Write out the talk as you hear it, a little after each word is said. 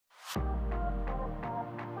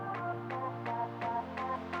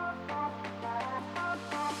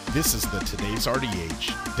This is the Today's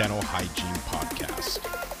RDH Dental Hygiene Podcast,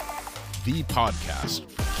 the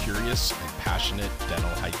podcast for curious and passionate dental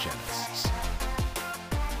hygienists.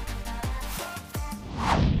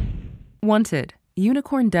 Wanted,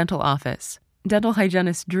 Unicorn Dental Office, Dental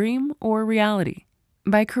Hygienist Dream or Reality?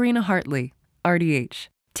 By Karina Hartley, RDH.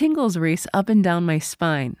 Tingles race up and down my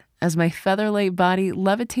spine as my feather-light body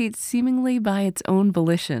levitates seemingly by its own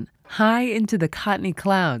volition, high into the cottony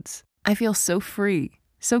clouds. I feel so free,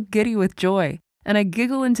 so giddy with joy, and I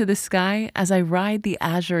giggle into the sky as I ride the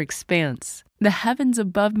azure expanse. The heavens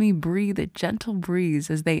above me breathe a gentle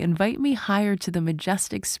breeze as they invite me higher to the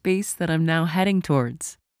majestic space that I'm now heading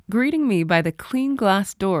towards. Greeting me by the clean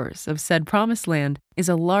glass doors of said promised land is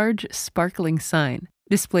a large, sparkling sign.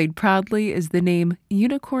 Displayed proudly is the name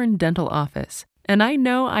Unicorn Dental Office, and I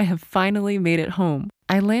know I have finally made it home.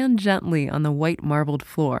 I land gently on the white marbled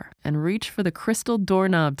floor and reach for the crystal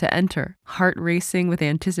doorknob to enter, heart racing with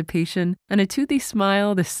anticipation and a toothy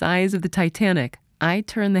smile the size of the Titanic. I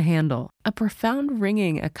turn the handle. A profound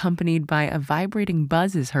ringing accompanied by a vibrating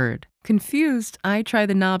buzz is heard. Confused, I try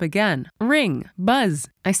the knob again. Ring, buzz.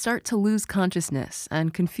 I start to lose consciousness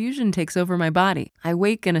and confusion takes over my body. I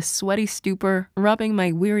wake in a sweaty stupor, rubbing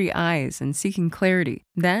my weary eyes and seeking clarity.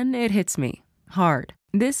 Then it hits me. Hard.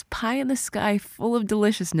 This pie in the sky full of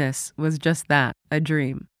deliciousness was just that, a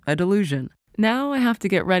dream, a delusion. Now I have to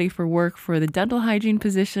get ready for work for the dental hygiene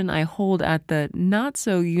position I hold at the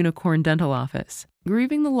not-so-unicorn dental office.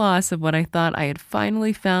 Grieving the loss of what I thought I had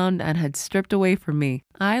finally found and had stripped away from me,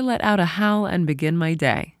 I let out a howl and begin my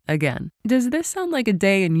day, again. Does this sound like a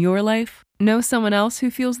day in your life? Know someone else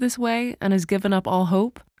who feels this way and has given up all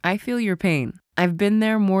hope? I feel your pain. I've been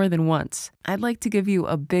there more than once. I'd like to give you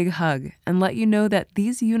a big hug and let you know that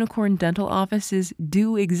these unicorn dental offices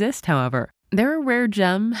do exist, however. They're a rare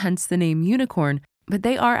gem, hence the name unicorn, but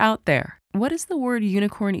they are out there. What does the word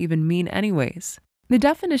unicorn even mean anyways? The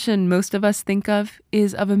definition most of us think of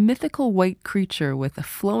is of a mythical white creature with a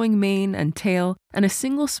flowing mane and tail and a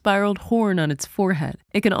single spiraled horn on its forehead.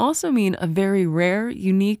 It can also mean a very rare,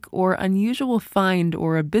 unique, or unusual find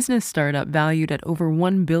or a business startup valued at over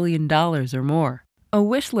 $1 billion or more. A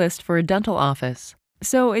wish list for a dental office.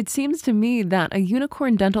 So it seems to me that a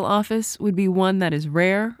unicorn dental office would be one that is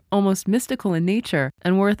rare, almost mystical in nature,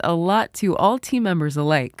 and worth a lot to all team members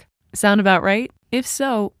alike. Sound about right? If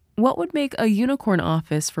so, what would make a unicorn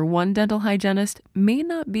office for one dental hygienist may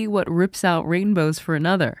not be what rips out rainbows for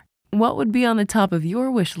another. What would be on the top of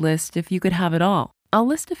your wish list if you could have it all? I'll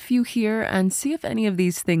list a few here and see if any of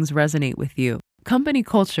these things resonate with you. Company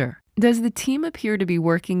culture. Does the team appear to be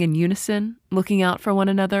working in unison, looking out for one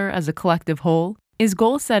another as a collective whole? Is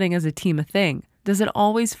goal setting as a team a thing? Does it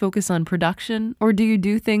always focus on production, or do you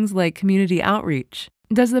do things like community outreach?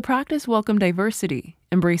 Does the practice welcome diversity,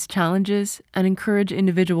 embrace challenges, and encourage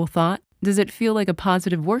individual thought? Does it feel like a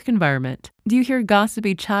positive work environment? Do you hear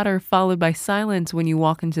gossipy chatter followed by silence when you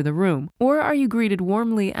walk into the room? Or are you greeted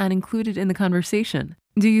warmly and included in the conversation?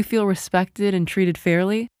 Do you feel respected and treated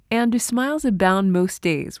fairly? And do smiles abound most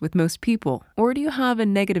days with most people? Or do you have a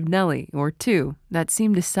negative Nelly or two that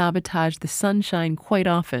seem to sabotage the sunshine quite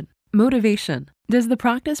often? Motivation. Does the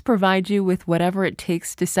practice provide you with whatever it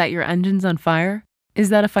takes to set your engines on fire? Is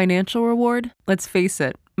that a financial reward? Let's face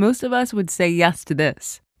it, most of us would say yes to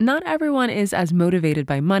this. Not everyone is as motivated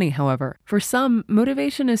by money, however. For some,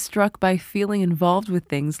 motivation is struck by feeling involved with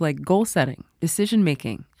things like goal setting,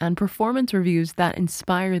 decision-making, and performance reviews that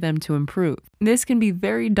inspire them to improve. This can be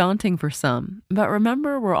very daunting for some, but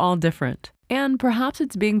remember we're all different. And perhaps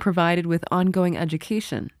it's being provided with ongoing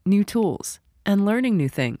education, new tools, and learning new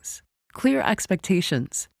things. Clear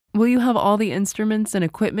expectations. Will you have all the instruments and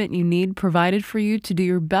equipment you need provided for you to do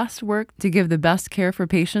your best work to give the best care for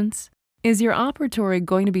patients? Is your operatory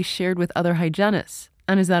going to be shared with other hygienists?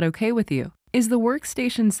 And is that okay with you? Is the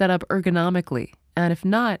workstation set up ergonomically? And if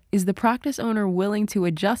not, is the practice owner willing to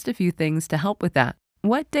adjust a few things to help with that?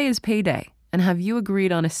 What day is payday? And have you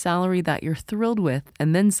agreed on a salary that you're thrilled with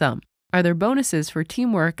and then some? Are there bonuses for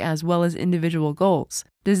teamwork as well as individual goals?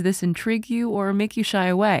 Does this intrigue you or make you shy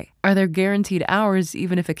away? Are there guaranteed hours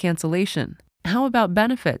even if a cancellation? How about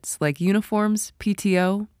benefits like uniforms,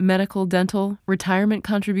 PTO, medical, dental, retirement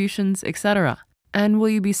contributions, etc.? And will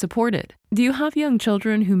you be supported? Do you have young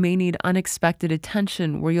children who may need unexpected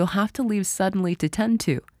attention where you'll have to leave suddenly to tend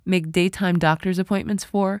to, make daytime doctor's appointments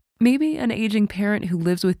for? Maybe an aging parent who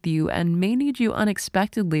lives with you and may need you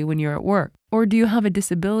unexpectedly when you're at work? Or do you have a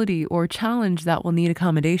disability or challenge that will need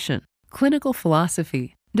accommodation? Clinical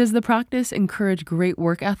philosophy. Does the practice encourage great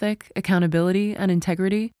work ethic, accountability, and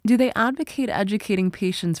integrity? Do they advocate educating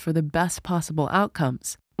patients for the best possible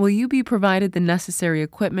outcomes? Will you be provided the necessary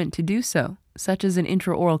equipment to do so? such as an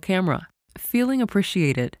intraoral camera. Feeling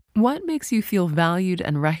appreciated. What makes you feel valued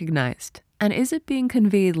and recognized? And is it being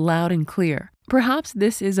conveyed loud and clear? Perhaps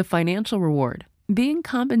this is a financial reward, being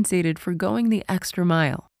compensated for going the extra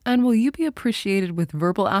mile. And will you be appreciated with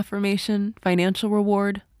verbal affirmation, financial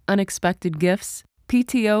reward, unexpected gifts,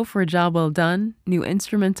 PTO for a job well done, new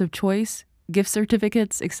instruments of choice, gift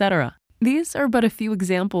certificates, etc.? These are but a few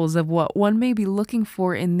examples of what one may be looking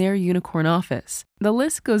for in their unicorn office. The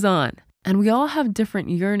list goes on, and we all have different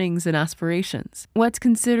yearnings and aspirations. What's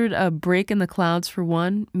considered a break in the clouds for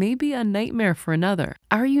one may be a nightmare for another.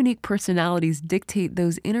 Our unique personalities dictate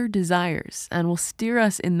those inner desires and will steer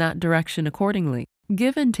us in that direction accordingly.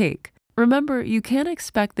 Give and take. Remember, you can't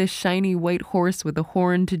expect this shiny white horse with a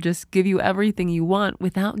horn to just give you everything you want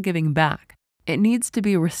without giving back. It needs to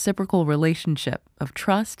be a reciprocal relationship of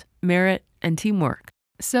trust, merit, and teamwork.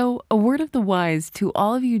 So, a word of the wise to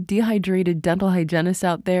all of you dehydrated dental hygienists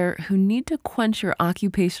out there who need to quench your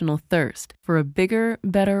occupational thirst for a bigger,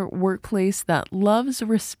 better workplace that loves,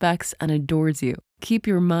 respects, and adores you. Keep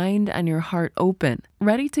your mind and your heart open,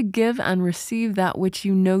 ready to give and receive that which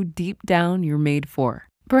you know deep down you're made for.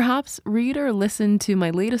 Perhaps read or listen to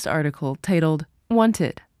my latest article titled,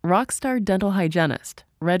 Wanted, Rockstar Dental Hygienist,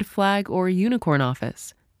 Red Flag or Unicorn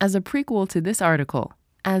Office, as a prequel to this article,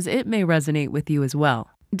 as it may resonate with you as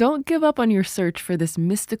well. Don't give up on your search for this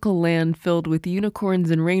mystical land filled with unicorns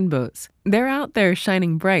and rainbows. They're out there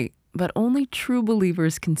shining bright, but only true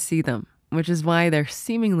believers can see them, which is why they're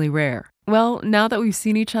seemingly rare. Well, now that we've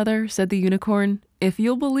seen each other, said the unicorn, if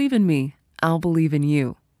you'll believe in me, I'll believe in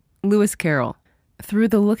you. Lewis Carroll. Through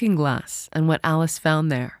the Looking Glass and What Alice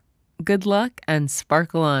Found There. Good luck and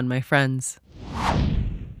sparkle on, my friends.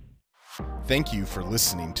 Thank you for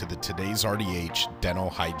listening to the Today's RDH Dental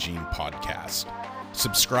Hygiene Podcast.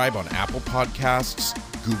 Subscribe on Apple Podcasts,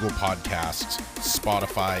 Google Podcasts,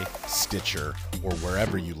 Spotify, Stitcher, or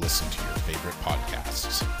wherever you listen to your favorite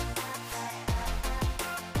podcasts.